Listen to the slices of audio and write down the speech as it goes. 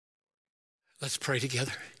Let's pray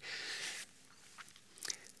together.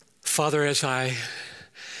 Father, as I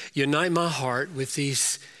unite my heart with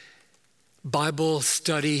these Bible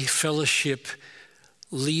study fellowship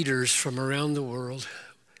leaders from around the world,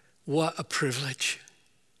 what a privilege.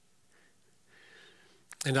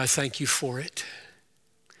 And I thank you for it.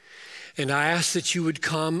 And I ask that you would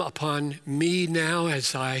come upon me now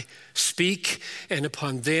as I speak and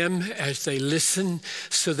upon them as they listen,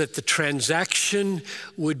 so that the transaction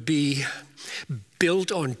would be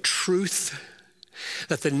built on truth,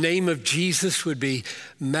 that the name of Jesus would be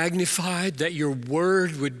magnified, that your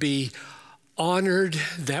word would be honored,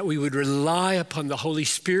 that we would rely upon the Holy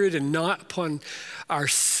Spirit and not upon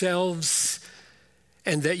ourselves,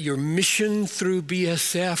 and that your mission through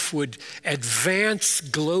BSF would advance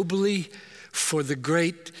globally for the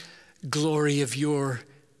great glory of your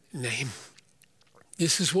name.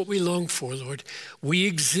 This is what we long for, Lord. We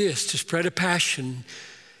exist to spread a passion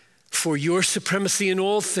for your supremacy in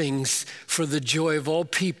all things, for the joy of all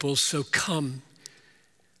people. So come,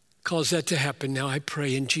 cause that to happen now, I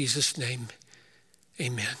pray in Jesus' name.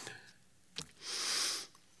 Amen.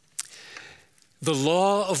 The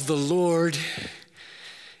law of the Lord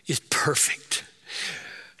is perfect,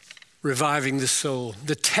 reviving the soul.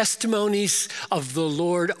 The testimonies of the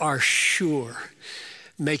Lord are sure,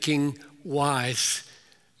 making wise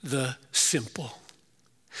the simple.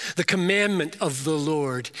 The commandment of the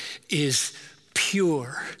Lord is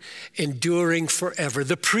pure, enduring forever.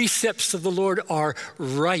 The precepts of the Lord are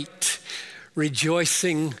right,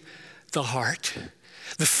 rejoicing the heart.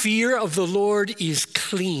 The fear of the Lord is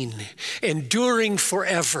clean, enduring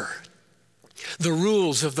forever. The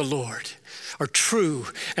rules of the Lord are true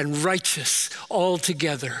and righteous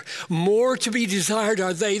altogether. More to be desired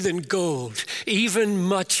are they than gold, even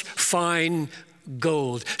much fine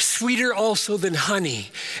gold. Sweeter also than honey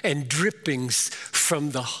and drippings from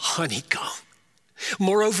the honeycomb.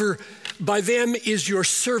 Moreover, by them is your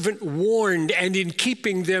servant warned, and in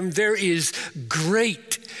keeping them there is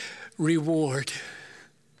great reward.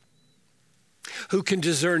 Who can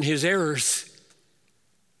discern his errors?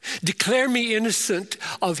 Declare me innocent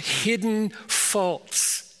of hidden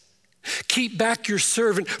faults. Keep back your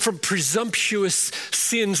servant from presumptuous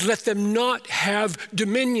sins. Let them not have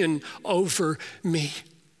dominion over me.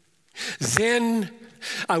 Then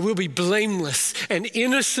I will be blameless and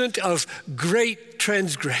innocent of great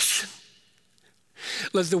transgression.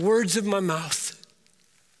 Let the words of my mouth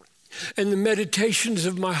and the meditations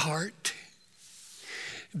of my heart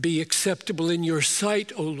be acceptable in your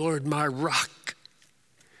sight, O Lord, my rock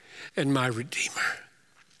and my Redeemer.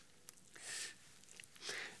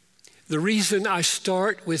 The reason I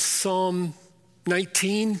start with Psalm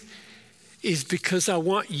 19 is because I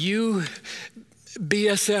want you,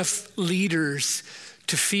 BSF leaders,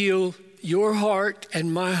 to feel your heart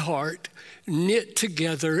and my heart knit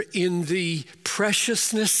together in the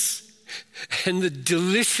preciousness and the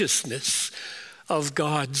deliciousness of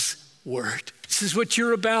God's word. This is what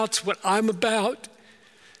you're about, it's what I'm about.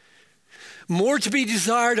 More to be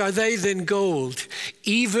desired are they than gold,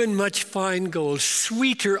 even much fine gold,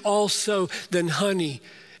 sweeter also than honey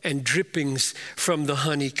and drippings from the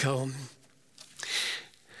honeycomb.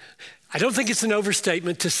 I don't think it's an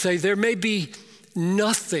overstatement to say there may be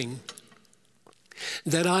nothing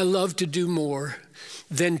that I love to do more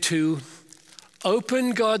than to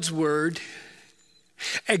open God's word,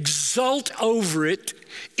 exult over it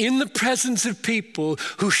in the presence of people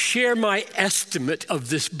who share my estimate of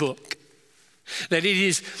this book. That it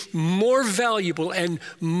is more valuable and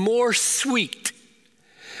more sweet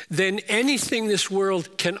than anything this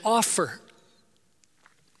world can offer.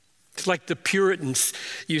 It's like the Puritans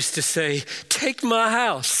used to say, take my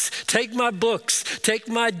house, take my books, take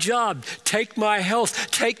my job, take my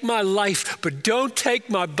health, take my life, but don't take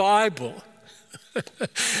my Bible.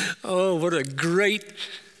 Oh, what a great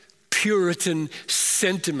Puritan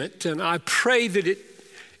sentiment. And I pray that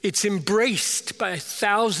it's embraced by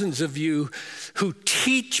thousands of you who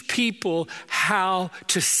teach people how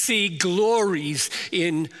to see glories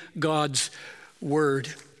in God's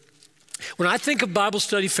word. When I think of Bible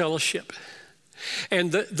study fellowship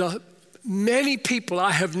and the many people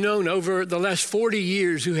I have known over the last 40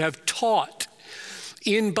 years who have taught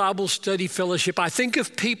in Bible study fellowship, I think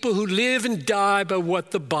of people who live and die by what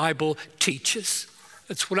the Bible teaches.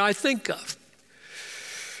 That's what I think of.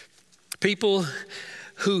 People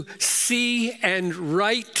who see and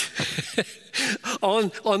write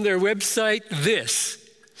on their website this: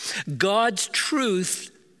 God's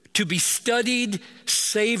truth to be studied,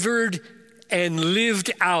 savored, and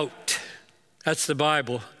lived out. That's the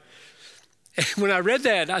Bible. And when I read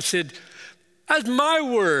that, I said, that's my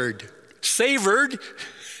word, savored.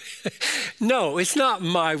 No, it's not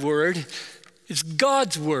my word. It's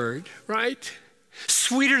God's word, right?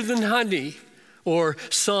 Sweeter than honey. Or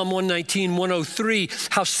Psalm 119, 103,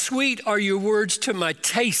 how sweet are your words to my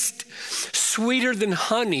taste, sweeter than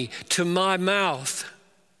honey to my mouth.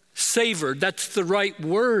 Savored, that's the right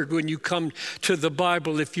word when you come to the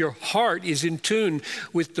Bible if your heart is in tune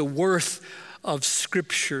with the worth of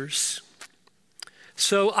scriptures.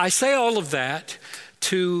 So I say all of that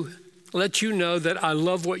to let you know that I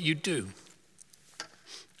love what you do.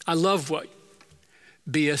 I love what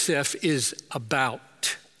BSF is about.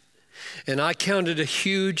 And I count it a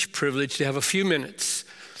huge privilege to have a few minutes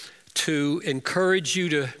to encourage you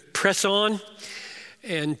to press on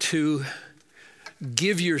and to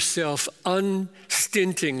give yourself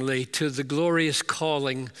unstintingly to the glorious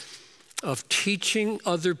calling of teaching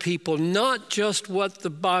other people not just what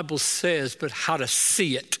the Bible says, but how to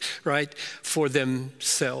see it, right, for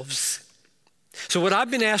themselves. So what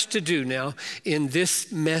I've been asked to do now in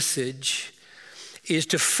this message is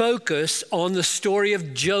to focus on the story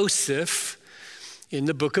of Joseph in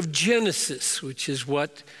the book of Genesis, which is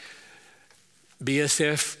what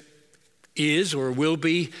BSF is or will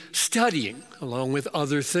be studying along with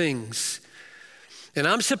other things. And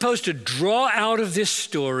I'm supposed to draw out of this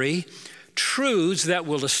story truths that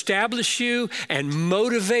will establish you and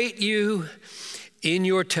motivate you in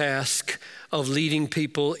your task of leading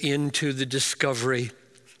people into the discovery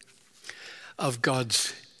of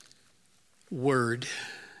God's word.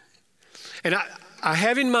 And I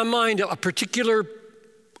have in my mind a particular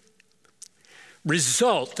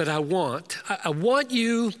result that I want. I want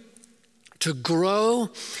you to grow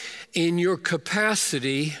in your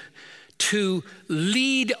capacity to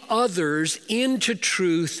lead others into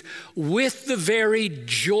truth with the very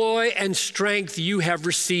joy and strength you have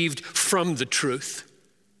received from the truth.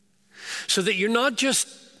 So that you're not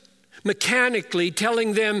just mechanically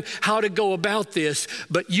telling them how to go about this,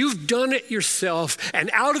 but you've done it yourself, and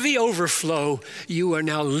out of the overflow, you are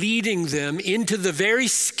now leading them into the very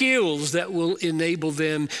skills that will enable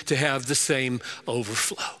them to have the same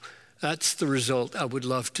overflow. That's the result I would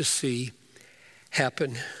love to see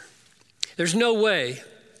happen. There's no way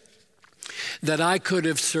that I could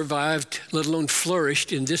have survived, let alone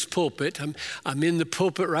flourished in this pulpit. I'm in the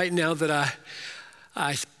pulpit right now that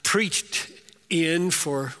I preached in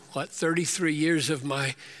for 33 years of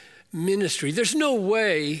my ministry. There's no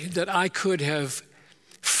way that I could have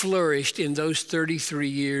flourished in those 33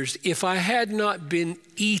 years if I had not been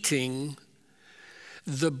eating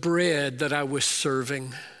the bread that I was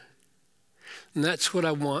serving. And that's what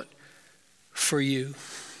I want for you.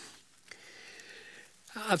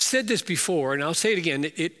 I've said this before, and I'll say it again.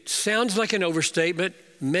 It sounds like an overstatement.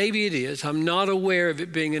 Maybe it is. I'm not aware of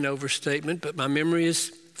it being an overstatement, but my memory is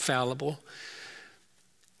fallible.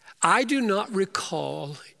 I do not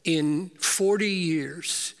recall in 40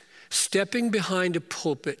 years stepping behind a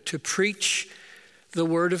pulpit to preach the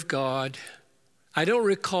Word of God. I don't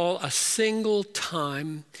recall a single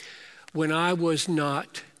time when I was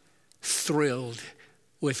not thrilled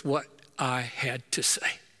with what I had to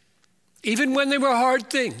say. Even when they were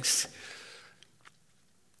hard things.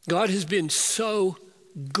 God has been so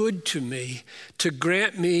good to me to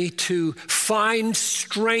grant me to find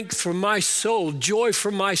strength for my soul, joy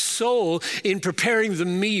for my soul in preparing the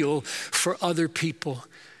meal for other people.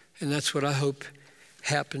 And that's what I hope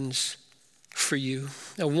happens for you.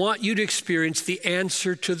 I want you to experience the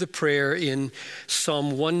answer to the prayer in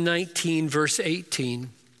Psalm 119, verse 18.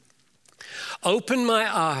 Open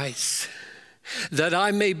my eyes that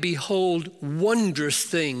I may behold wondrous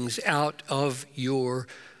things out of your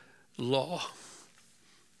law.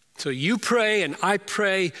 So you pray and I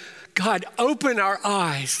pray, God, open our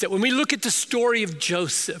eyes that when we look at the story of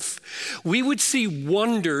Joseph, we would see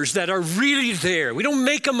wonders that are really there. We don't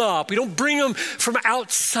make them up. We don't bring them from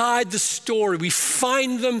outside the story. We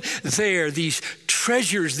find them there, these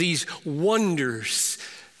treasures, these wonders.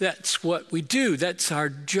 That's what we do. That's our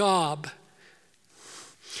job.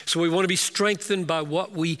 So we want to be strengthened by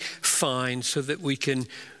what we find so that we can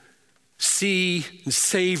see and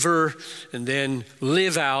savor and then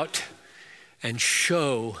live out and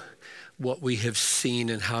show what we have seen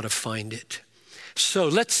and how to find it. So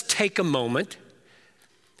let's take a moment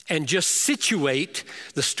and just situate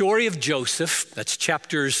the story of Joseph. That's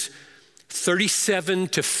chapters 37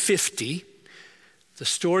 to 50. The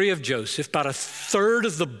story of Joseph, about a third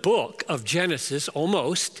of the book of Genesis,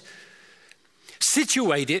 almost.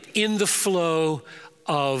 Situate it in the flow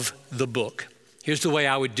of the book. Here's the way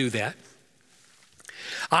I would do that.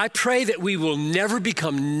 I pray that we will never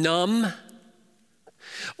become numb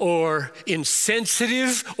or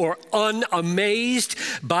insensitive or unamazed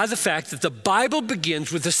by the fact that the Bible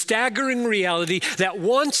begins with the staggering reality that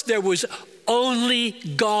once there was only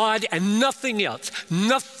God and nothing else,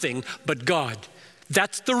 nothing but God.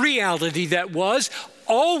 That's the reality that was,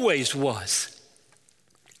 always was.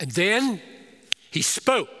 And then he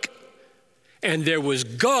spoke, and there was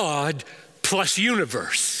God plus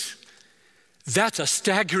universe. That's a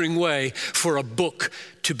staggering way for a book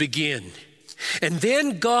to begin. And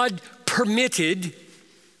then God permitted,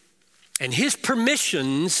 and his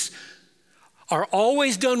permissions are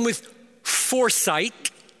always done with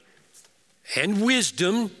foresight and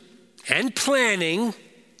wisdom and planning.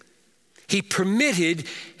 He permitted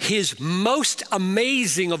his most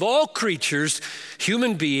amazing of all creatures,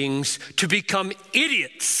 human beings, to become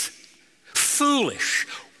idiots, foolish,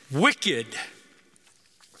 wicked,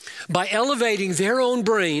 by elevating their own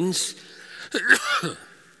brains,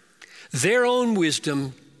 their own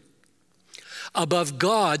wisdom above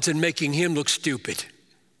God's and making him look stupid.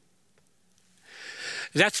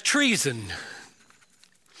 That's treason.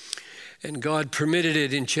 And God permitted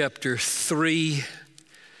it in chapter 3.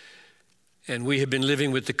 And we have been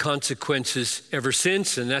living with the consequences ever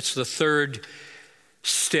since. And that's the third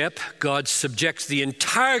step. God subjects the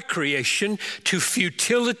entire creation to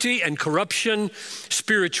futility and corruption,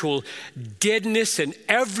 spiritual deadness, and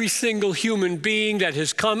every single human being that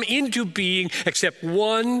has come into being except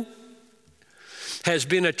one has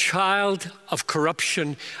been a child of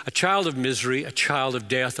corruption, a child of misery, a child of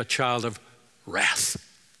death, a child of wrath.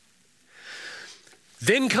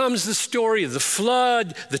 Then comes the story of the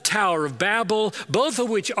flood, the Tower of Babel, both of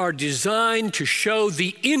which are designed to show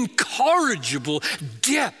the incorrigible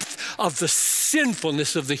depth of the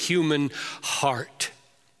sinfulness of the human heart.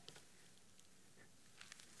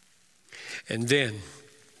 And then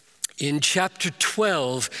in chapter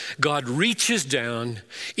 12, God reaches down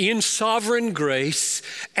in sovereign grace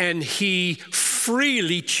and he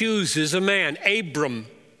freely chooses a man, Abram,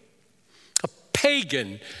 a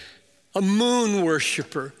pagan, a moon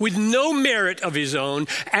worshiper with no merit of his own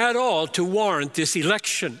at all to warrant this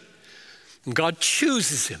election. And God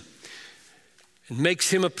chooses him and makes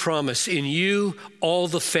him a promise. In you, all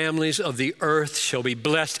the families of the earth shall be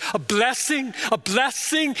blessed. A blessing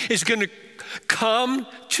is going to come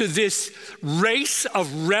to this race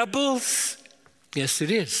of rebels. Yes,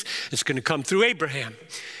 it is. It's going to come through Abraham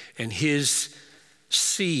and his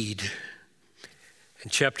seed.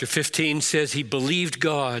 And chapter 15 says he believed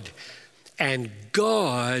God, and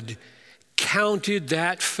God counted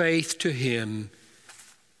that faith to him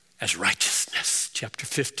as righteousness. Chapter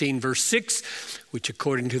 15, verse 6, which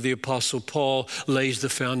according to the Apostle Paul lays the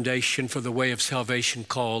foundation for the way of salvation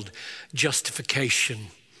called justification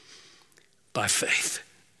by faith.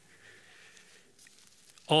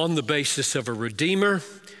 On the basis of a Redeemer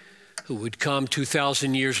who would come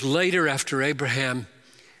 2,000 years later after Abraham.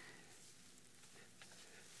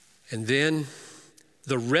 And then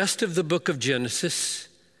the rest of the book of Genesis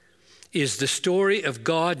is the story of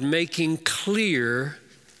God making clear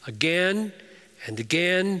again and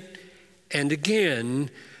again and again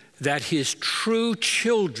that his true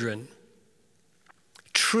children,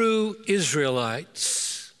 true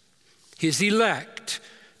Israelites, his elect,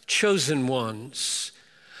 chosen ones,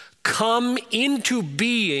 come into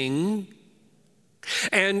being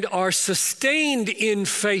and are sustained in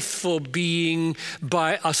faithful being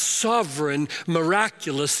by a sovereign,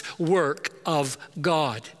 miraculous work of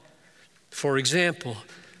God. For example,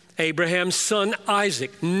 Abraham's son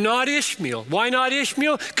Isaac, not Ishmael. Why not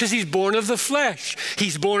Ishmael? Because he's born of the flesh.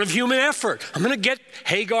 He's born of human effort. I'm going to get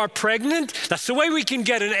Hagar pregnant. That's the way we can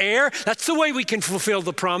get an heir. That's the way we can fulfill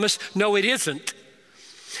the promise. No, it isn't.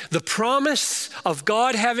 The promise of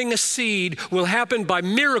God having a seed will happen by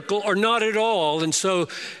miracle or not at all. And so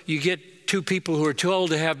you get two people who are too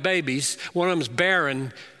old to have babies. One of them is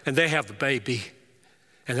barren and they have the baby.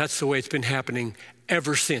 And that's the way it's been happening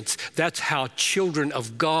ever since. That's how children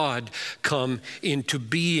of God come into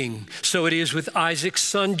being. So it is with Isaac's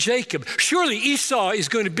son Jacob. Surely Esau is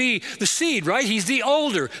going to be the seed, right? He's the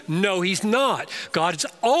older. No, he's not. God's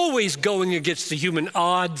always going against the human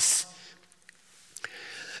odds.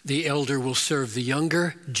 The elder will serve the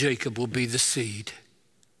younger. Jacob will be the seed.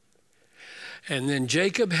 And then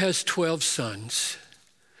Jacob has 12 sons,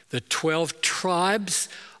 the 12 tribes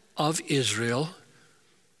of Israel.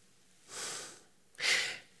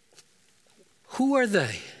 Who are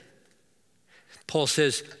they? Paul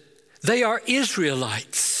says, they are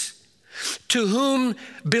Israelites, to whom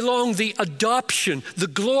belong the adoption, the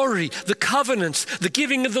glory, the covenants, the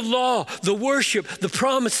giving of the law, the worship, the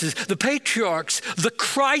promises, the patriarchs, the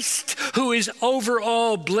Christ who is over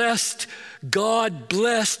all, blessed, God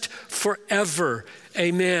blessed forever.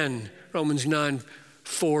 Amen. Romans 9,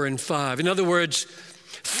 4 and 5. In other words,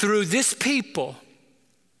 through this people,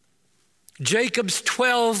 Jacob's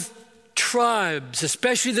 12 tribes,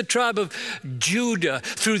 especially the tribe of Judah,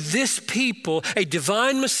 through this people, a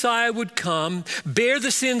divine Messiah would come, bear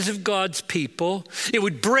the sins of God's people. It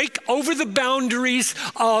would break over the boundaries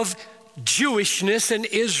of Jewishness and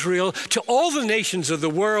Israel to all the nations of the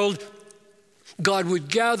world. God would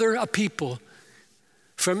gather a people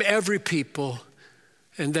from every people,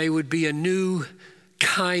 and they would be a new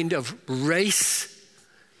kind of race,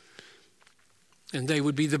 and they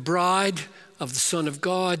would be the bride of the Son of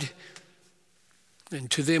God, and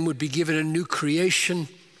to them would be given a new creation,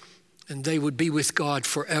 and they would be with God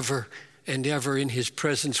forever and ever in his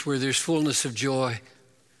presence, where there's fullness of joy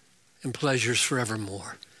and pleasures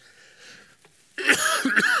forevermore.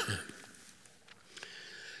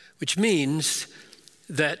 Which means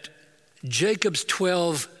that Jacob's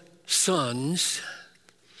 12 sons,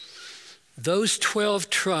 those 12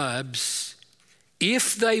 tribes,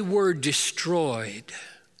 if they were destroyed,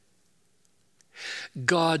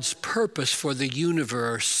 God's purpose for the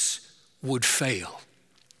universe would fail.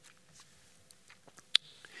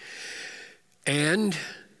 And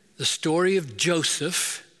the story of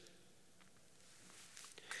Joseph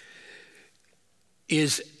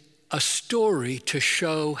is a story to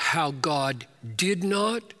show how God did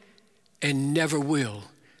not and never will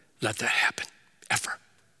let that happen, ever.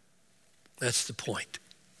 That's the point.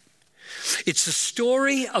 It's a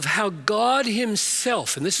story of how God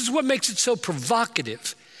himself, and this is what makes it so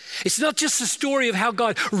provocative. It's not just a story of how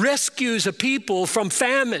God rescues a people from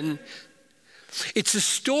famine. It's a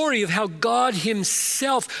story of how God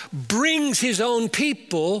himself brings his own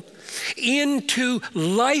people into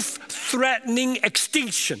life-threatening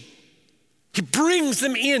extinction. He brings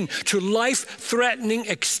them into life-threatening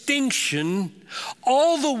extinction,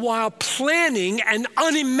 all the while planning an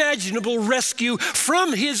unimaginable rescue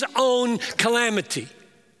from his own calamity.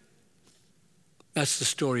 That's the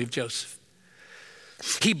story of Joseph.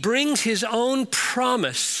 He brings his own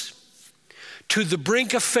promise to the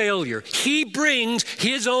brink of failure. He brings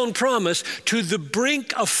his own promise to the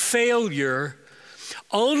brink of failure,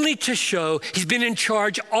 only to show he's been in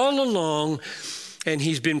charge all along, and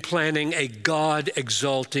he's been planning a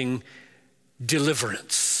God-exalting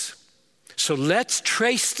deliverance. So let's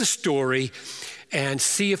trace the story and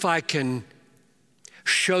see if I can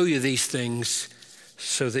show you these things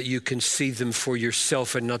so that you can see them for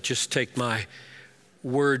yourself and not just take my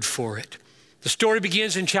word for it. The story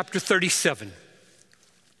begins in chapter 37.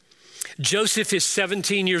 Joseph is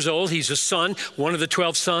 17 years old. He's a son, one of the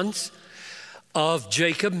 12 sons of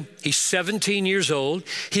Jacob. He's 17 years old.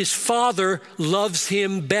 His father loves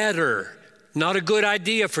him better. Not a good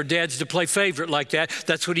idea for dads to play favorite like that.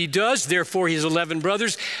 That's what he does. Therefore, his 11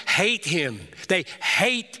 brothers hate him. They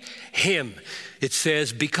hate him. It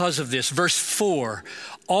says, because of this, verse 4,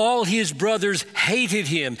 all his brothers hated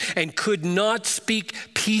him and could not speak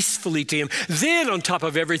peacefully to him. Then, on top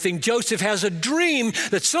of everything, Joseph has a dream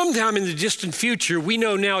that sometime in the distant future, we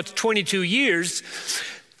know now it's 22 years,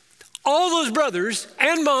 all those brothers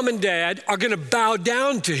and mom and dad are going to bow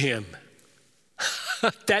down to him.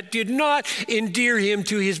 That did not endear him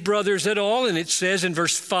to his brothers at all. And it says in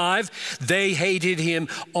verse 5, they hated him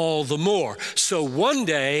all the more. So one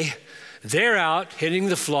day, they're out hitting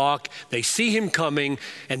the flock. They see him coming,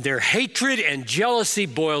 and their hatred and jealousy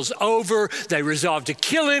boils over. They resolve to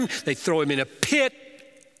kill him. They throw him in a pit.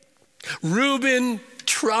 Reuben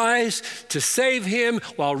tries to save him.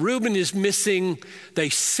 While Reuben is missing, they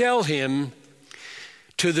sell him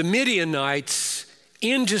to the Midianites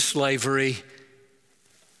into slavery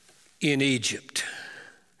in Egypt.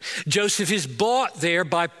 Joseph is bought there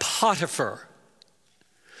by Potiphar.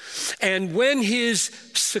 And when his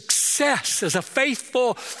success as a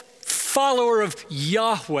faithful follower of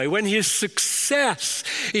Yahweh, when his success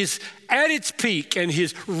is at its peak and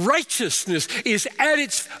his righteousness is at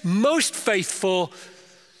its most faithful,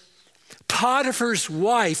 Potiphar's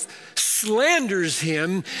wife slanders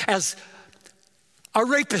him as a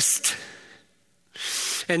rapist.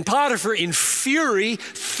 And Potiphar, in fury,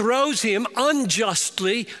 throws him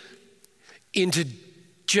unjustly into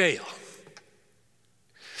jail.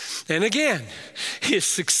 And again, his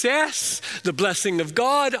success, the blessing of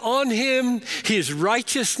God on him, his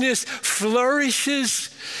righteousness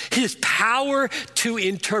flourishes. His power to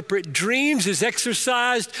interpret dreams is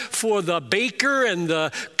exercised for the baker and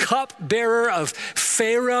the cupbearer of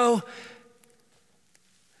Pharaoh.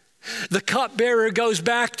 The cupbearer goes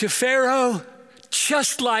back to Pharaoh,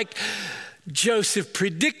 just like Joseph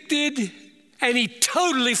predicted, and he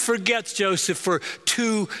totally forgets Joseph for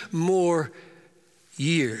 2 more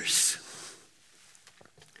years.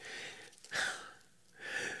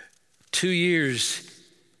 2 years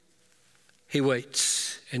he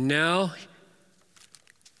waits, and now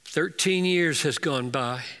 13 years has gone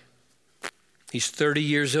by. He's 30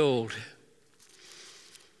 years old.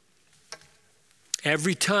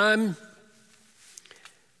 Every time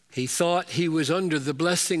he thought he was under the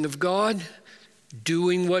blessing of God,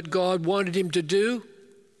 doing what God wanted him to do,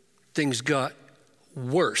 things got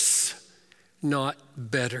worse, not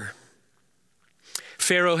better.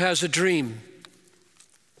 Pharaoh has a dream.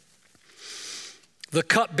 The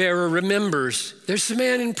cupbearer remembers, there's a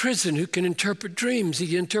man in prison who can interpret dreams.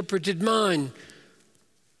 He interpreted mine.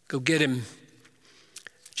 Go get him.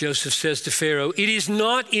 Joseph says to Pharaoh, it is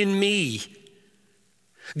not in me.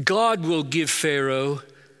 God will give Pharaoh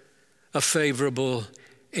a favorable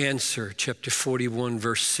answer. Chapter 41,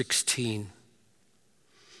 verse 16.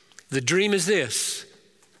 The dream is this.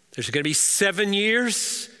 There's going to be 7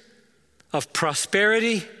 years of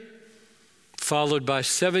prosperity, followed by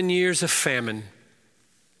 7 years of famine.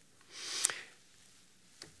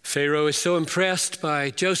 Pharaoh is so impressed by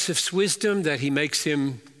Joseph's wisdom that he makes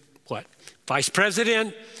him, vice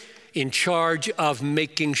president, in charge of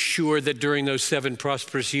making sure that during those 7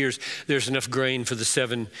 prosperous years, there's enough grain for the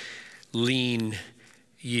 7 lean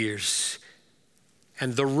years.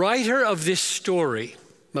 And the writer of this story,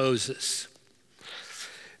 Moses,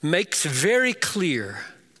 makes very clear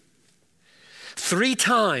 3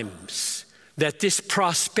 times that this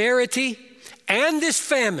prosperity and this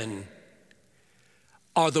famine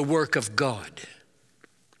are the work of God.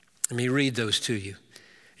 Let me read those to you.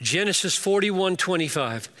 Genesis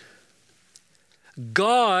 41:25.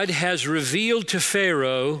 God has revealed to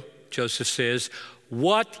Pharaoh, Joseph says,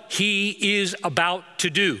 what he is about to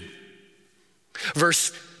do.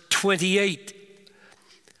 Verse 28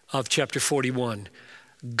 of chapter 41.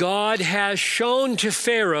 God has shown to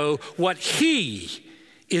Pharaoh what he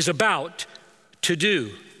is about to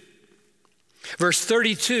do. Verse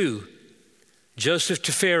 32, Joseph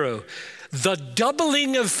to Pharaoh. The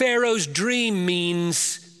doubling of Pharaoh's dream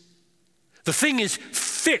means the thing is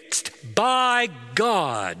fixed by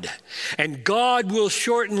God, and God will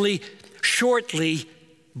shortly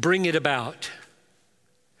bring it about.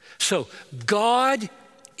 So God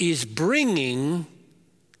is bringing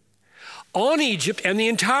on Egypt and the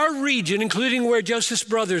entire region, including where Joseph's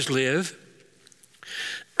brothers live,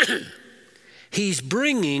 he's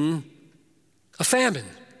bringing a famine,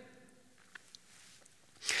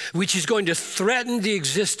 which is going to threaten the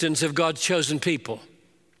existence of God's chosen people.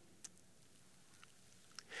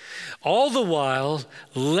 All the while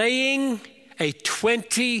laying a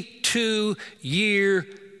 22-year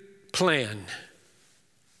plan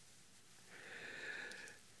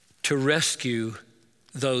to rescue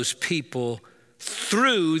those people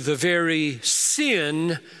through the very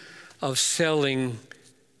sin of selling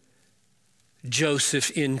Joseph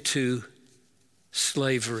into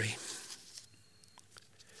slavery.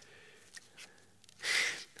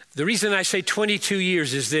 The reason I say 22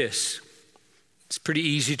 years is this. It's pretty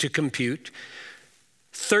easy to compute.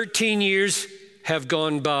 13 years have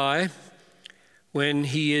gone by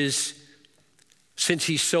since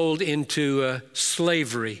he sold into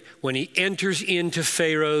slavery, when he enters into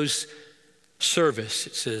Pharaoh's service.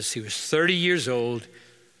 It says he was 30 years old,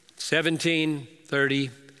 17, 30,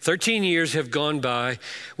 13 years have gone by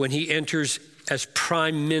when he enters as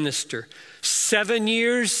prime minister. 7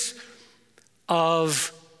 years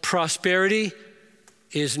of prosperity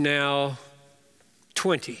is now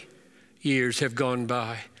 20 years have gone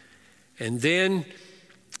by. And then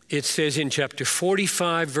it says in chapter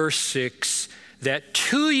 45, verse 6, that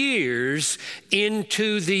 2 years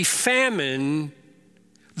into the famine,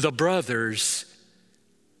 the brothers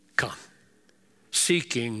come,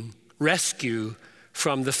 seeking rescue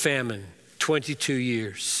from the famine. 22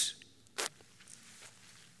 years.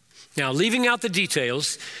 Now, leaving out the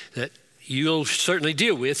details that you'll certainly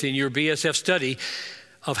deal with in your BSF study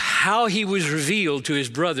of how he was revealed to his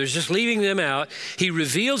brothers, just leaving them out, he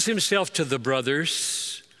reveals himself to the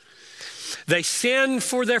brothers. They send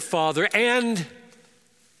for their father and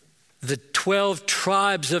the 12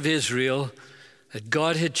 tribes of Israel that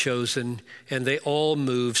God had chosen, and they all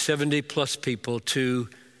moved, 70 plus people, to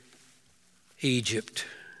Egypt.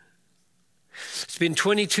 It's been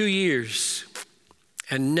 22 years,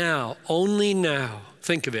 and now, only now,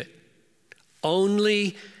 think of it,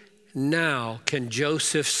 only now can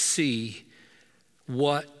Joseph see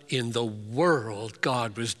what in the world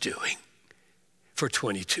God was doing. for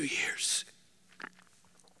 22 years.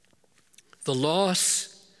 The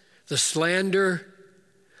loss, the slander,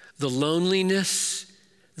 the loneliness,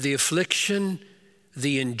 the affliction,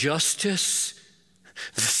 the injustice,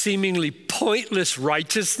 the seemingly pointless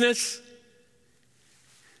righteousness.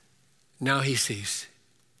 Now he sees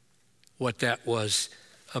what that was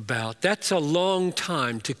about. That's a long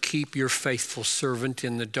time to keep your faithful servant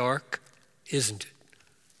in the dark, isn't it?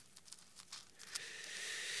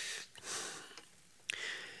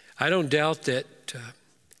 I don't doubt that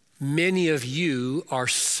many of you are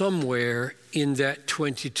somewhere in that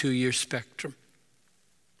 22-year spectrum.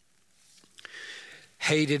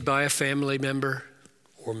 Hated by a family member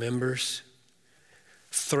or members,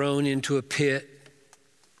 thrown into a pit,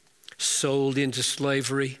 sold into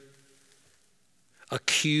slavery,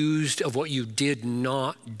 accused of what you did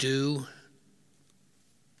not do,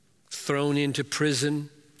 thrown into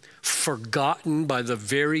prison, forgotten by the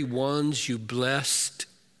very ones you blessed,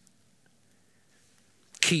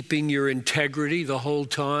 keeping your integrity the whole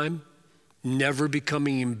time, never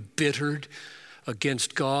becoming embittered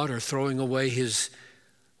against God or throwing away his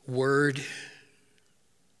word.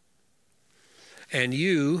 And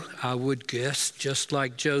you, I would guess, just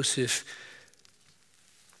like Joseph,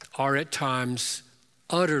 are at times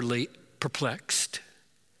utterly perplexed.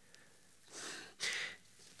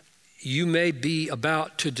 You may be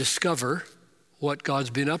about to discover what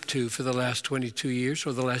God's been up to for the last 22 years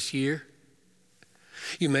or the last year.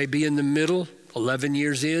 You may be in the middle, 11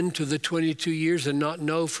 years into the 22 years, and not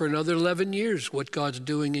know for another 11 years what God's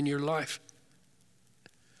doing in your life.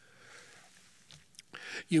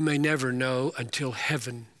 You may never know until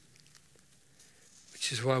heaven,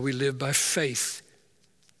 which is why we live by faith.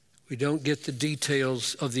 We don't get the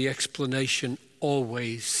details of the explanation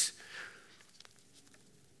always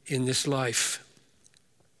in this life.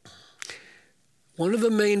 One of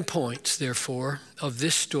the main points, therefore, of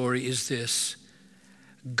this story is this: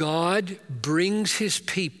 God brings his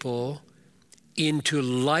people into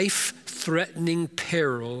life-threatening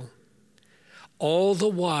peril, all the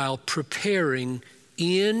while preparing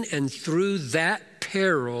in and through that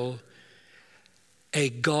peril a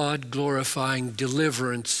God-glorifying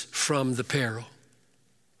deliverance from the peril.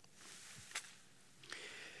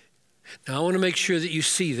 Now, I want to make sure that you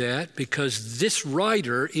see that, because this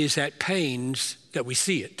writer is at pains that we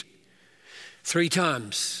see it 3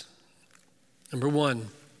 times. Number 1,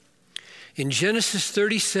 in Genesis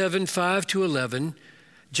 37, 5-11,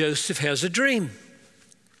 Joseph has a dream.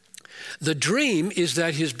 The dream is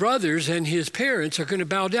that his brothers and his parents are going to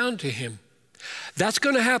bow down to him. That's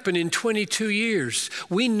going to happen in 22 years.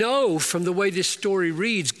 We know from the way this story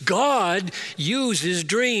reads, God uses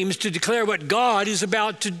dreams to declare what God is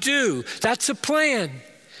about to do. That's a plan.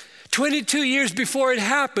 22 years before it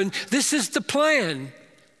happened, this is the plan.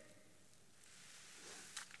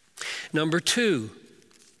 Number 2,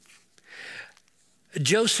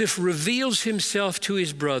 Joseph reveals himself to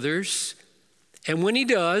his brothers. And when he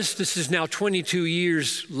does, this is now 22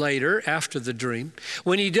 years later after the dream,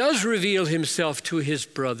 when he does reveal himself to his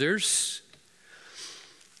brothers,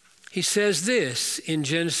 he says this in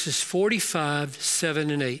Genesis 45, 7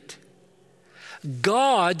 and 8.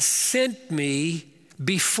 God sent me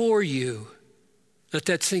before you. Let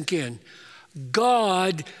that sink in.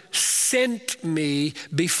 God sent me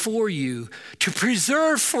before you to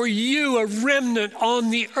preserve for you a remnant on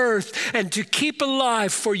the earth and to keep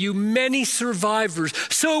alive for you many survivors.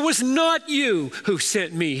 So it was not you who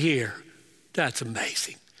sent me here. That's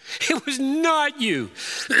amazing. It was not you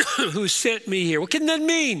who sent me here. What can that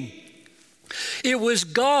mean? It was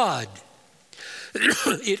God.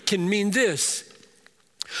 It can mean this.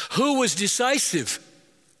 Who was decisive?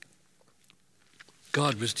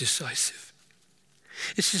 God was decisive.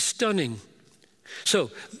 This is stunning. So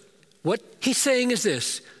what he's saying is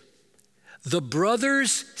this: the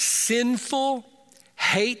brothers' sinful,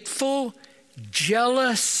 hateful,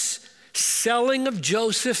 jealous selling of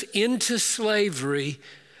Joseph into slavery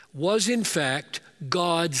was in fact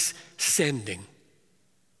God's sending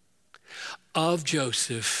of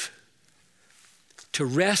Joseph to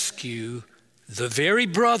rescue the very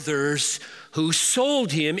brothers who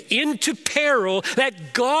sold him into peril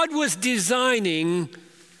that God was designing,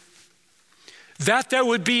 that there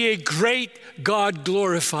would be a great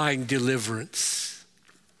God-glorifying deliverance.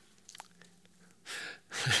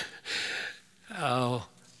 How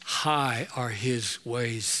high are his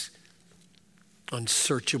ways,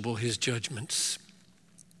 unsearchable his judgments.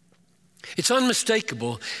 It's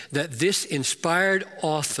unmistakable that this inspired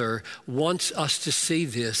author wants us to see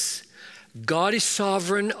this. God is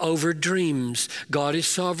sovereign over dreams. God is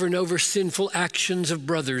sovereign over sinful actions of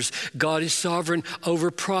brothers. God is sovereign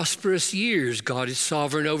over prosperous years. God is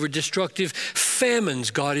sovereign over destructive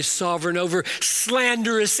famines. God is sovereign over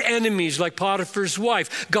slanderous enemies like Potiphar's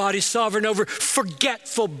wife. God is sovereign over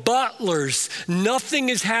forgetful butlers. Nothing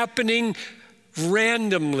is happening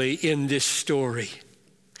randomly in this story.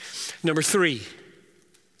 Number three,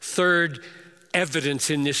 third evidence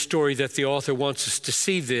in this story that the author wants us to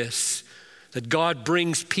see this, that God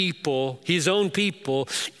brings people, his own people,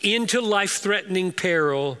 into life-threatening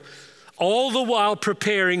peril, all the while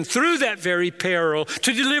preparing through that very peril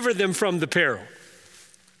to deliver them from the peril.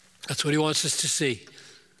 That's what he wants us to see.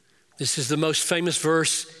 This is the most famous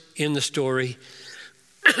verse in the story.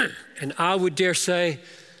 And I would dare say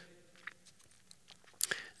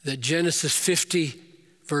that Genesis 50,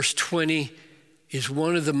 verse 20, is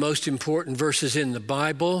one of the most important verses in the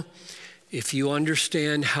Bible if you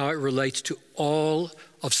understand how it relates to all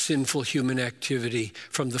of sinful human activity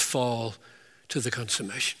from the fall to the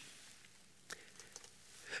consummation.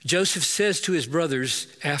 Joseph says to his brothers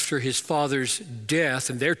after his father's death,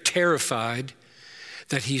 and they're terrified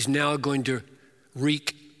that he's now going to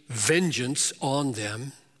wreak vengeance on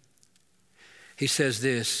them. He says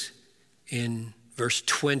this in verse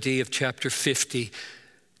 20 of chapter 50,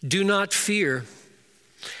 "Do not fear,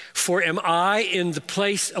 for am I in the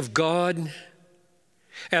place of God?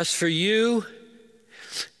 As for you,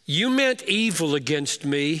 you meant evil against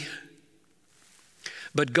me,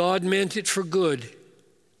 but God meant it for good,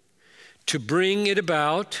 to bring it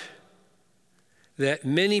about that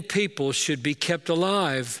many people should be kept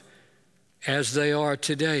alive as they are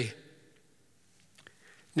today."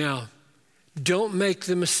 Now, don't make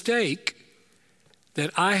the mistake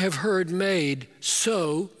that I have heard made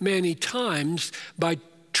so many times by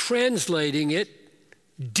translating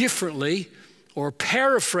it differently or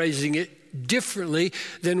paraphrasing it differently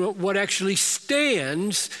than what actually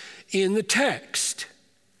stands in the text.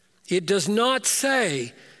 It does not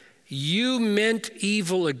say, "You meant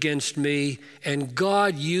evil against me and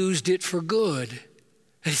God used it for good."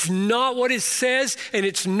 It's not what it says, and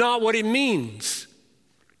it's not what it means.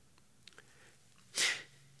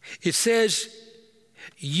 It says,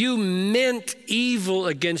 "You meant evil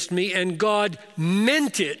against me and God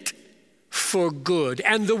meant it for good."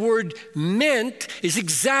 And the word "meant" is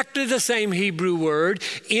exactly the same Hebrew word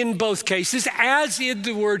in both cases, as in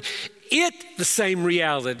the word "it," the same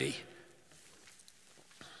reality.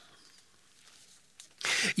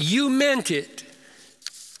 You meant it.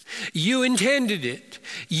 You intended it.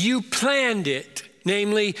 You planned it.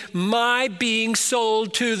 Namely, my being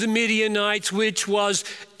sold to the Midianites, which was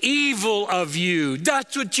evil of you.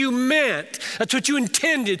 That's what you meant. That's what you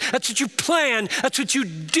intended. That's what you planned. That's what you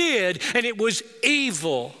did. And it was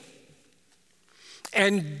evil.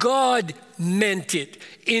 And God meant it,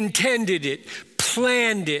 intended it,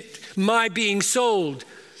 planned it, my being sold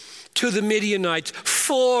to the Midianites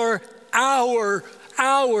for our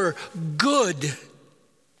good.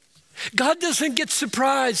 God doesn't get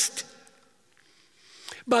surprised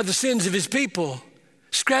by the sins of his people,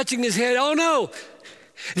 scratching his head. "Oh no,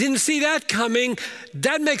 didn't see that coming.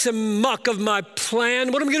 That makes a muck of my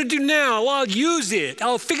plan. What am I going to do now? Well, I'll use it.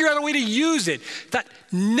 I'll figure out a way to use it." That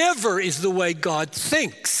never is the way God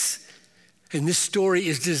thinks. And this story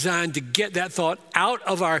is designed to get that thought out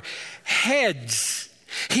of our heads.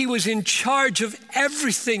 He was in charge of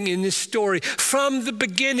everything in this story from the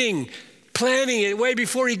beginning, planning it way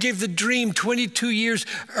before he gave the dream 22 years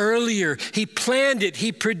earlier. He planned it,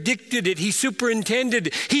 he predicted it, he superintended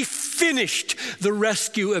it, he finished the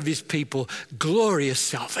rescue of his people. Glorious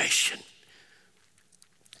salvation,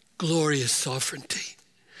 glorious sovereignty.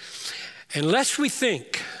 And lest we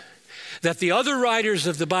think that the other writers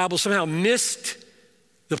of the Bible somehow missed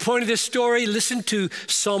the point of this story, listen to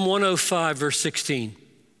Psalm 105, verse 16.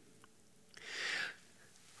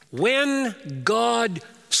 When God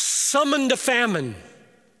summoned a famine,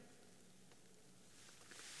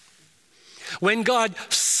 when God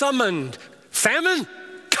summoned famine,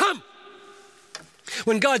 come.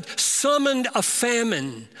 When God summoned a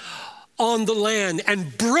famine on the land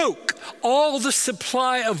and broke all the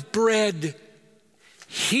supply of bread,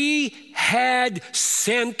 he had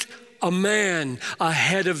sent a man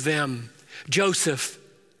ahead of them, Joseph,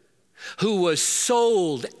 who was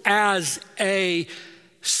sold as a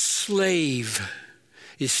slave.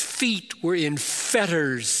 His feet were in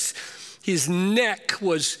fetters. His neck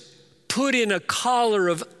was put in a collar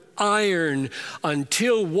of iron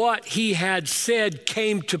until what he had said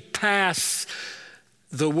came to pass.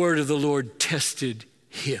 The word of the Lord tested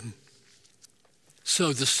him.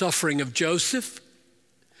 So the suffering of Joseph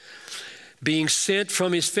Being sent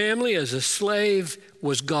from his family as a slave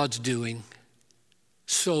was God's doing,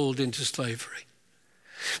 sold into slavery.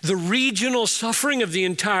 The regional suffering of the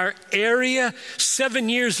entire area, 7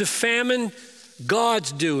 years of famine,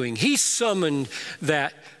 God's doing. He summoned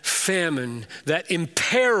that famine that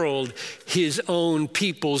imperiled his own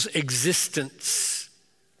people's existence.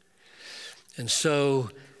 And so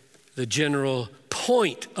the general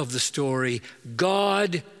point of the story,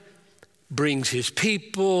 God brings his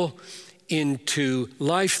people into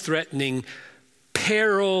life-threatening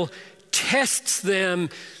peril, tests them,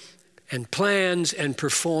 and plans and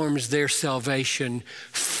performs their salvation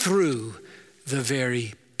through the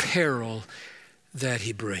very peril that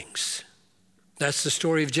he brings. That's the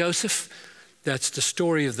story of Joseph. That's the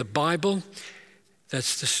story of the Bible.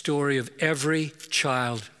 That's the story of every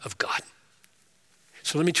child of God.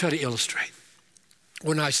 So let me try to illustrate.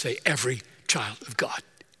 When I say every child of God,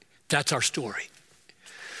 that's our story.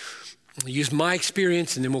 I'll use my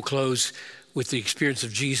experience, and then we'll close with the experience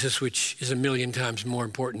of Jesus, which is 1,000,000 times more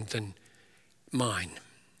important than mine.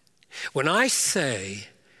 When I say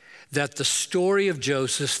that the story of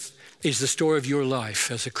Joseph is the story of your life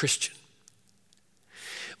as a Christian,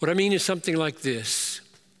 what I mean is something like this.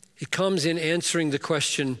 It comes in answering the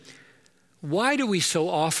question, why do we so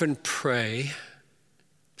often pray,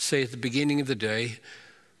 say at the beginning of the day,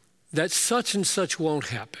 that such and such won't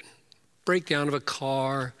happen? Breakdown of a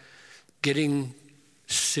car, getting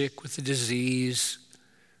sick with a disease,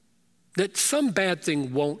 that some bad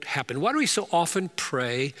thing won't happen. Why do we so often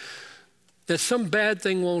pray that some bad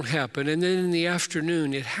thing won't happen, and then in the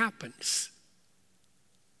afternoon it happens?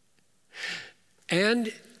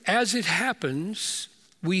 And as it happens,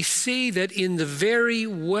 we see that in the very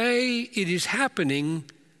way it is happening,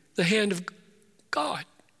 the hand of God,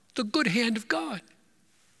 the good hand of God.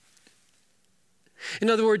 In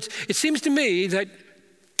other words, it seems to me that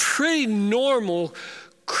pretty normal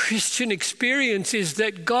Christian experience is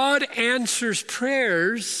that God answers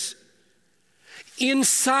prayers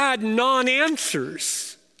inside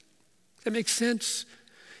non-answers. Does that make sense?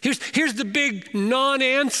 Here's the big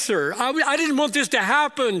non-answer. I didn't want this to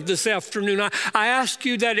happen this afternoon. I asked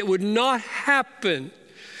you that it would not happen.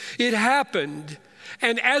 It happened.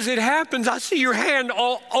 And as it happens, I see your hand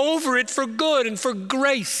all over it for good and for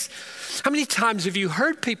grace. How many times have you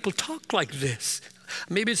heard people talk like this?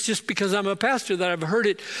 Maybe it's just because I'm a pastor that I've heard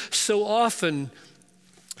it so often.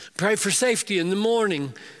 Pray for safety in the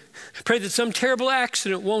morning. Pray that some terrible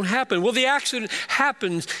accident won't happen. Well, the accident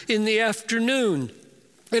happens in the afternoon.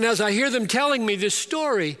 And as I hear them telling me this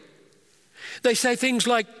story, they say things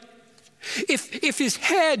like, if his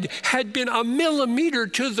head had been a millimeter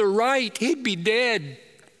to the right, he'd be dead.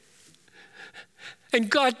 And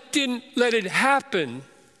God didn't let it happen.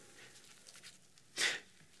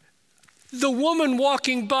 The woman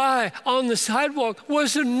walking by on the sidewalk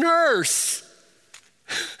was a nurse.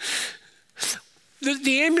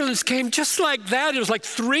 The ambulance came just like that. It was like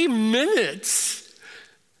 3 minutes.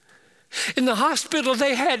 In the hospital,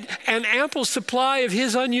 they had an ample supply of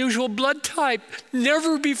his unusual blood type.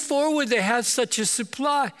 Never before would they have such a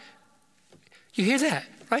supply. You hear that,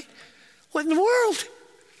 right? What in the world?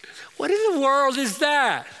 What in the world is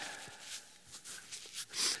that?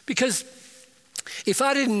 Because if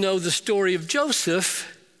I didn't know the story of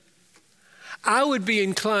Joseph, I would be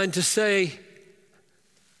inclined to say,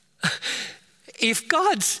 if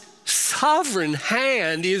God's sovereign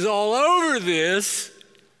hand is all over this,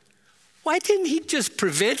 why didn't he just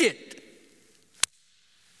prevent it?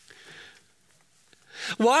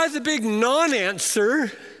 Why the big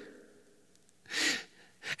non-answer?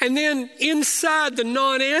 And then inside the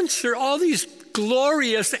non-answer, all these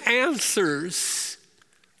glorious answers.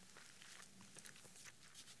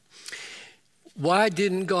 Why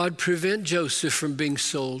didn't God prevent Joseph from being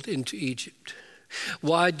sold into Egypt?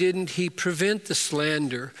 Why didn't he prevent the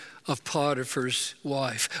slander of Potiphar's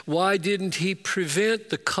wife? Why didn't he prevent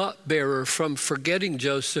the cupbearer from forgetting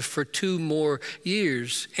Joseph for 2 more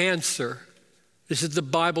years? Answer. This is the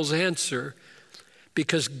Bible's answer.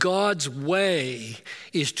 Because God's way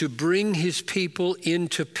is to bring his people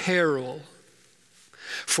into peril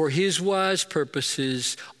for his wise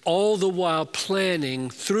purposes, all the while planning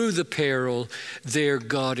through the peril their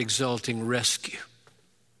God-exalting rescue.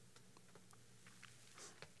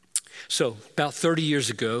 So about 30 years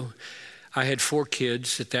ago, I had 4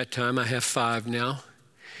 kids at that time. I have 5 now.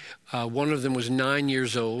 One of them was 9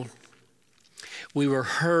 years old. We were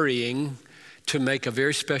hurrying to make a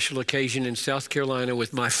very special occasion in South Carolina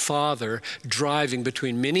with my father, driving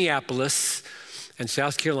between Minneapolis and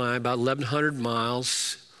South Carolina, about 1,100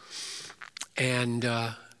 miles. And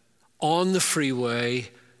on the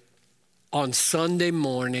freeway on Sunday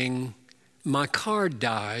morning, my car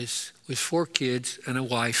dies with 4 kids and a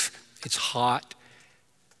wife. It's hot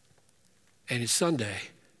and it's Sunday.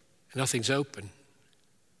 Nothing's open.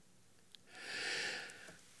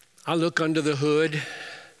 I look under the hood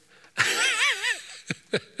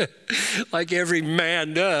like every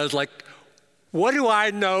man does, like, what do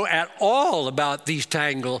I know at all about these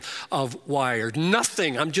tangle of wires?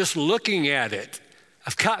 Nothing. I'm just looking at it.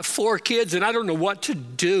 I've got 4 kids and I don't know what to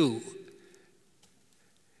do.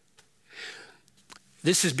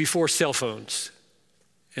 This is before cell phones.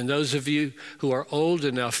 And those of you who are old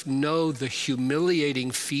enough know the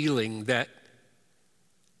humiliating feeling that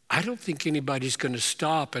I don't think anybody's going to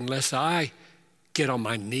stop unless I get on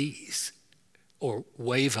my knees or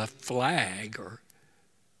wave a flag or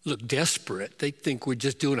look desperate. They think we're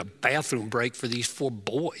just doing a bathroom break for these 4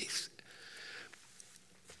 boys.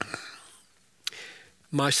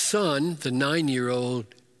 My son, the 9-year-old,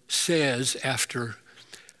 says after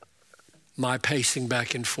my pacing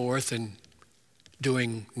back and forth and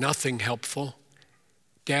doing nothing helpful,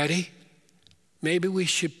 Daddy, maybe we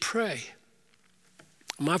should pray.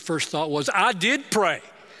 My first thought was, I did pray.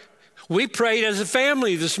 We prayed as a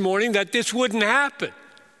family this morning that this wouldn't happen.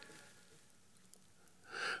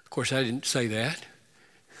 Of course, I didn't say that.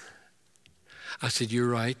 I said, you're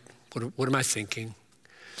right. What am I thinking?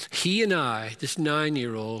 He and I, this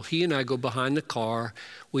 9-year-old, he and I go behind the car.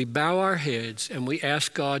 We bow our heads and we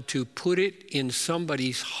ask God to put it in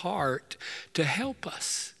somebody's heart to help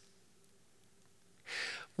us.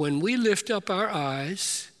 When we lift up our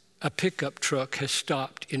eyes, a pickup truck has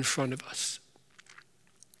stopped in front of us.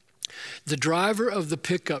 The driver of the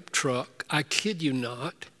pickup truck, I kid you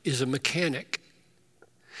not, is a mechanic.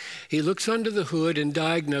 He looks under the hood and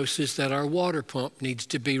diagnoses that our water pump needs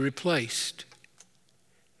to be replaced.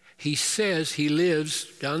 He says he lives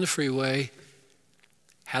down the freeway,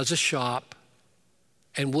 has a shop,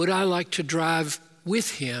 and would I like to drive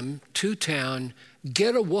with him to town,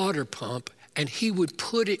 get a water pump, and he would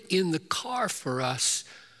put it in the car for us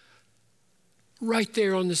right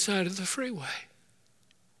there on the side of the freeway.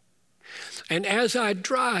 And as I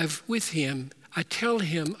drive with him, I tell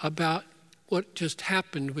him about what just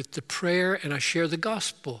happened with the prayer, and I share the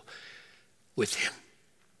gospel with him.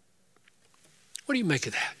 What do you make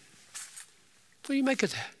of that? What do you make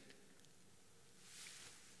of that?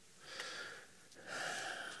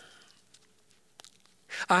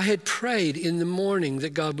 I had prayed in the morning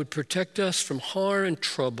that God would protect us from harm and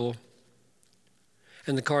trouble,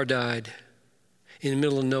 and the car died in the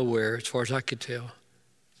middle of nowhere, as far as I could tell.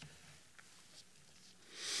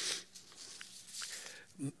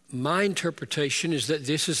 My interpretation is that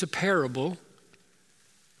this is a parable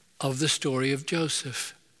of the story of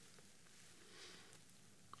Joseph.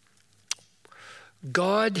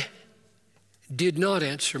 God did not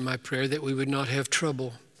answer my prayer that we would not have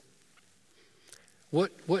trouble.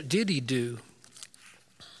 What did he do?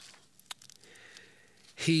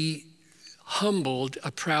 He humbled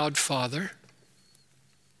a proud father,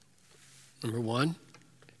 number one.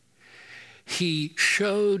 He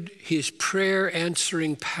showed his prayer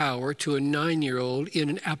answering power to a 9-year-old in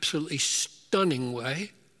an absolutely stunning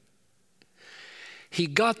way. He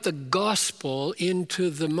got the gospel into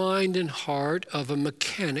the mind and heart of a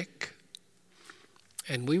mechanic,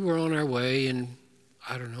 and we were on our way in,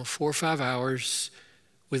 4 or 5 hours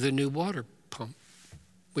with a new water pump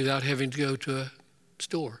without having to go to a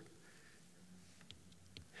store.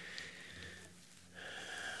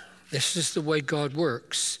 This is the way God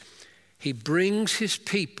works. He brings his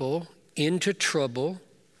people into trouble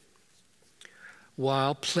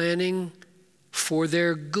while planning for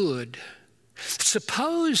their good.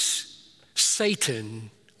 Suppose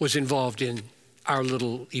Satan was involved in our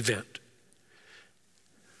little event.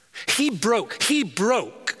 He broke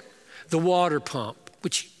the water pump,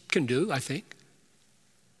 which he can do, I think.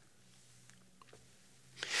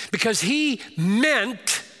 Because he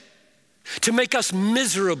meant to make us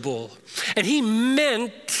miserable. And he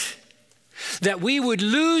meant that we would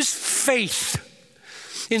lose faith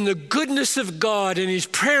in the goodness of God and his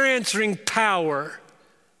prayer answering power.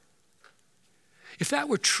 If that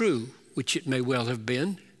were true, which it may well have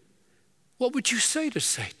been, what would you say to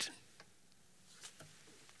Satan?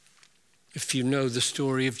 If you know the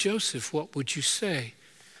story of Joseph, what would you say?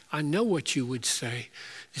 I know what you would say.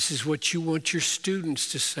 This is what you want your students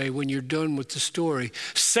to say when you're done with the story.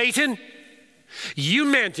 Satan, you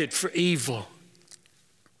meant it for evil.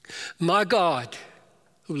 My God,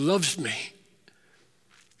 who loves me,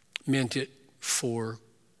 meant it for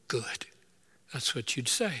good. That's what you'd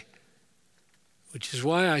say. Which is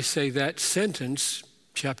why I say that sentence,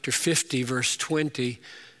 chapter 50, verse 20,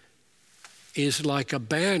 is like a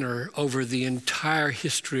banner over the entire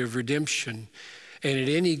history of redemption. And at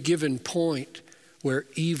any given point where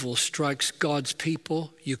evil strikes God's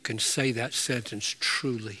people, you can say that sentence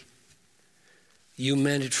truly. You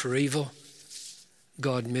meant it for evil,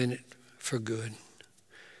 God meant it for good.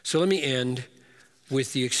 So let me end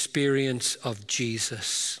with the experience of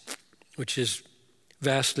Jesus, which is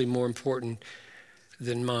vastly more important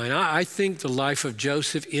than mine. I think the life of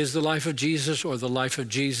Joseph is the life of Jesus, or the life of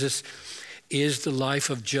Jesus is the life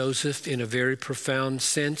of Joseph in a very profound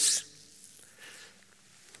sense.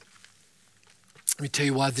 Let me tell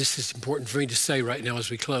you why this is important for me to say right now as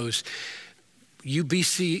we close. You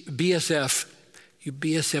BSF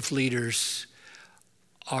leaders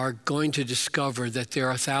are going to discover that there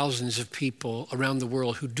are thousands of people around the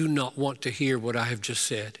world who do not want to hear what I have just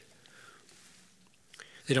said.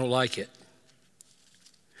 They don't like it.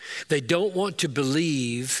 They don't want to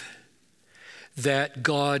believe that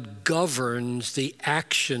God governs the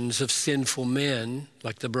actions of sinful men,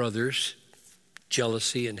 like the brothers,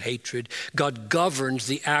 jealousy and hatred. God governs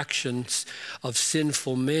the actions of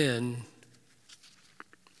sinful men.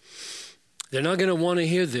 They're not going to want to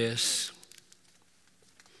hear this,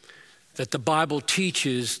 that the Bible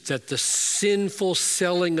teaches that the sinful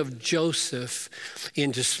selling of Joseph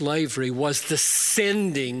into slavery was the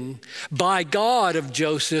sending by God of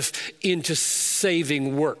Joseph into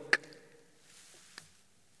saving work.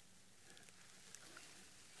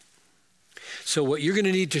 So what you're going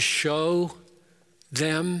to need to show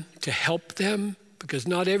them, to help them, because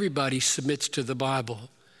not everybody submits to the Bible,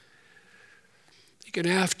 you're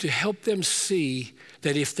going to have to help them see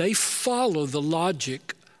that if they follow the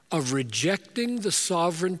logic of rejecting the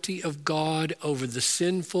sovereignty of God over the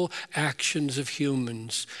sinful actions of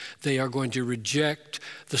humans, they are going to reject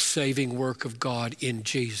the saving work of God in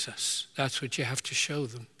Jesus. That's what you have to show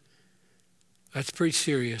them. That's pretty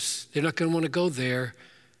serious. They're not going to want to go there,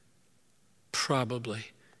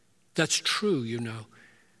 probably. That's true, you know.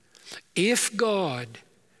 If God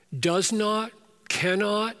does not,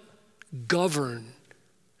 cannot govern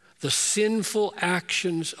the sinful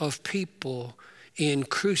actions of people in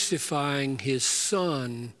crucifying his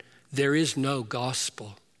son, there is no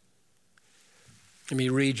gospel. Let me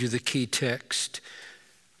read you the key text.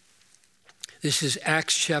 This is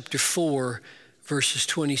Acts chapter 4, verses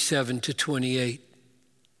 27 to 28.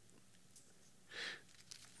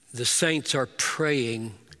 The saints are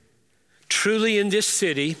praying. Truly in this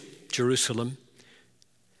city, Jerusalem,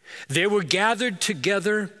 there were gathered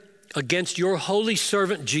together against your holy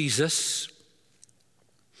servant Jesus,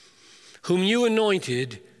 whom you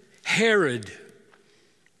anointed, Herod,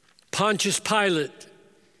 Pontius Pilate,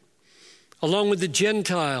 along with the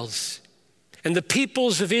Gentiles and the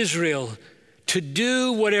peoples of Israel, to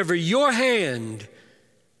do whatever your hand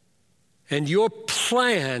and your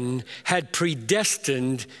plan had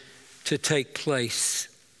predestined to take place.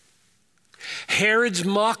 Herod's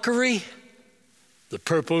mockery, the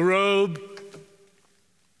purple robe,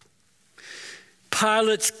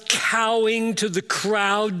 Pilate's cowing to the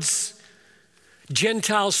crowds,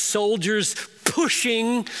 Gentile soldiers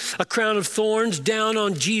pushing a crown of thorns down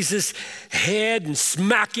on Jesus' head and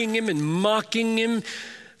smacking him and mocking him,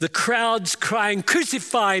 the crowds crying,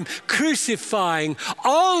 "Crucify him, crucifying,"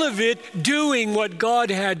 all of it doing what God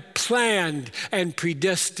had planned and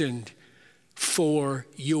predestined for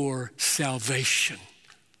your salvation.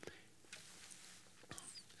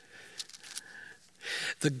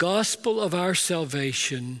 The gospel of our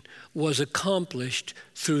salvation was accomplished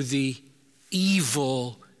through the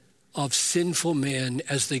evil of sinful men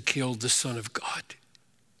as they killed the Son of God.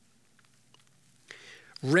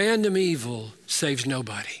 Random evil saves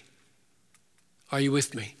nobody. Are you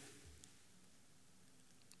with me?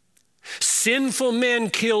 Sinful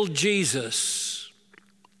men killed Jesus.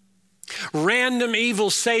 Random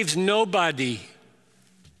evil saves nobody.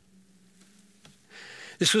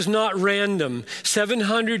 This was not random.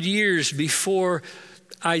 700 years before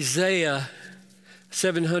Isaiah,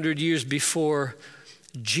 700 years before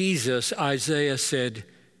Jesus, Isaiah said,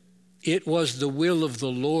 "It was the will of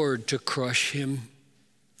the Lord to crush him.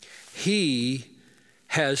 He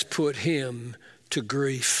has put him to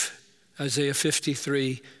grief." Isaiah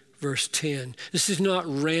 53, verse 10. This is not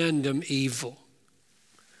random evil.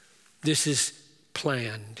 This is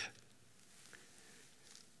planned.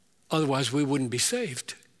 Otherwise, we wouldn't be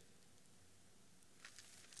saved.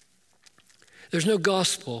 There's no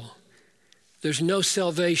gospel. There's no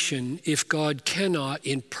salvation if God cannot,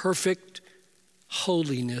 in perfect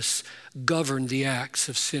holiness, govern the acts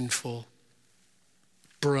of sinful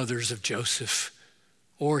brothers of Joseph,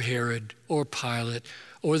 or Herod, or Pilate,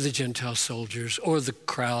 or the Gentile soldiers, or the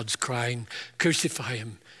crowds crying, "Crucify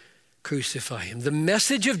him, crucify him. The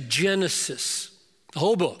message of Genesis, the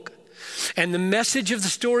whole book, and the message of the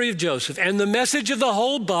story of Joseph, and the message of the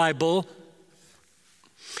whole Bible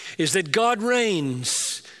is that God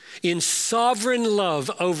reigns in sovereign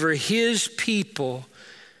love over his people,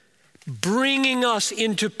 bringing us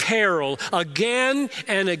into peril again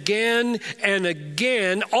and again and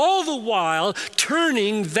again, all the while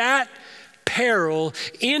turning that peril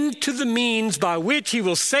into the means by which he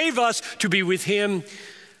will save us to be with him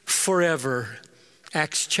forever.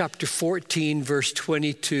 Acts chapter 14, verse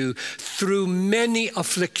 22, through many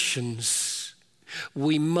afflictions,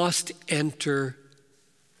 we must enter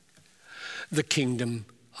the kingdom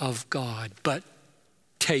of God. But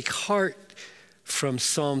take heart from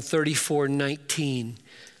Psalm 34:19.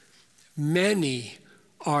 Many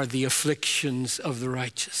are the afflictions of the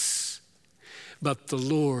righteous, but the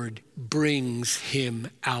Lord brings him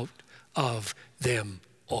out of them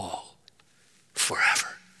all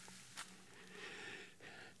forever.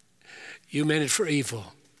 You meant it for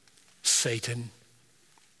evil, Satan.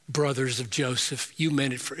 Brothers of Joseph, you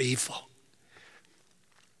meant it for evil.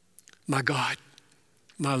 My God,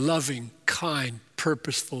 my loving, kind,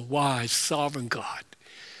 purposeful, wise, sovereign God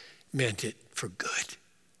meant it for good.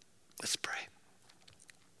 Let's pray.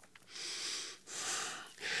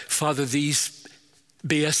 Father, these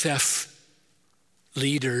BSF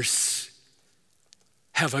leaders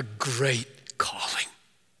have a great calling.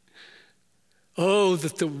 Oh,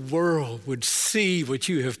 that the world would see what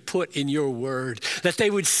you have put in your word, that they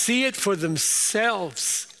would see it for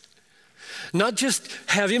themselves. Not just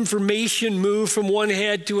have information move from one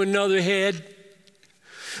head to another head,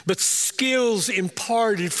 but skills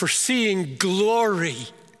imparted for seeing glory.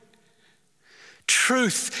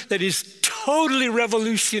 Truth that is totally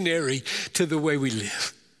revolutionary to the way we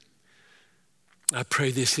live. I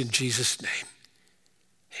pray this in Jesus' name.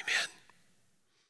 Amen.